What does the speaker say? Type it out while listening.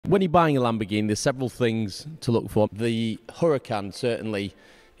When you're buying a Lamborghini, there's several things to look for. The Huracan, certainly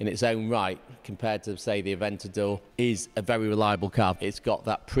in its own right, compared to, say, the Aventador, is a very reliable car. It's got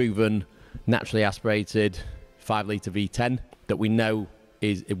that proven, naturally aspirated 5-litre V10 that we know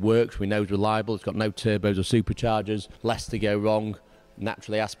it works, we know it's reliable, it's got no turbos or superchargers, less to go wrong,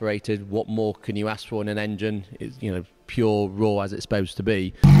 naturally aspirated. What more can you ask for in an engine? It's, you know, pure, raw as it's supposed to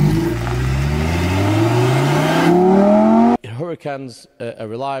be. Huracans are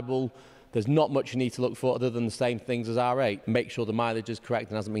reliable. There's not much you need to look for other than the same things as R8. Make sure the mileage is correct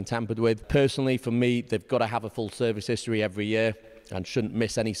and hasn't been tampered with. Personally, for me, they've got to have a full service history every year and shouldn't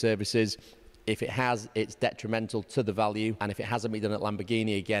miss any services. If it has, it's detrimental to the value, and if it hasn't been done at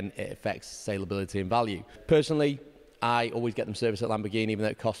Lamborghini, again, it affects saleability and value. Personally, I always get them serviced at Lamborghini, even though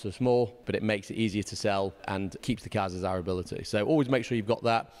it costs us more, but it makes it easier to sell and keeps the car's desirability. So always make sure you've got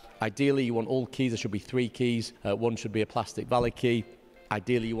that. Ideally, you want all keys. There should be 3 keys. One should be a plastic valet key.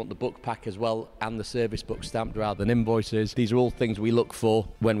 Ideally, you want the book pack as well and the service book stamped rather than invoices. These are all things we look for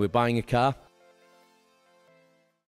when we're buying a car.